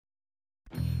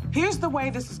Here's the way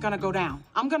this is gonna go down.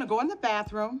 I'm gonna go in the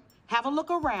bathroom, have a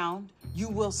look around. You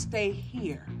will stay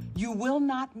here. You will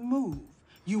not move.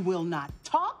 You will not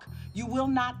talk. You will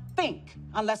not think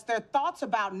unless there are thoughts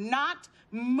about not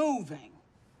moving.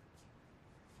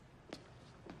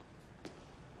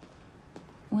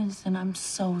 Winston, I'm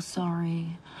so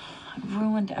sorry. I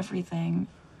ruined everything.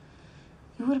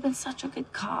 You would have been such a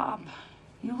good cop.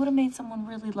 You would have made someone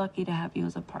really lucky to have you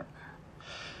as a partner.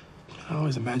 I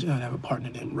always imagined I'd have a partner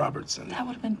named Robertson. That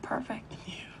would have been perfect.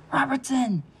 Yeah.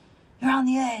 Robertson, you're on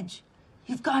the edge.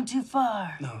 You've gone too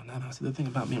far. No. See, the thing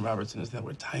about me and Robertson is that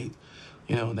we're tight.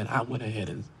 You know, then I went ahead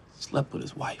and slept with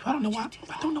his wife. I don't know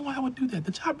why I would do that.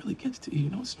 The job really gets to you. You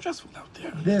know, it's stressful out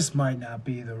there. This might not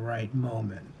be the right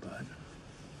moment, but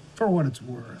for what it's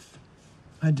worth,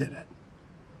 I did it.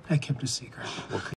 I kept a secret.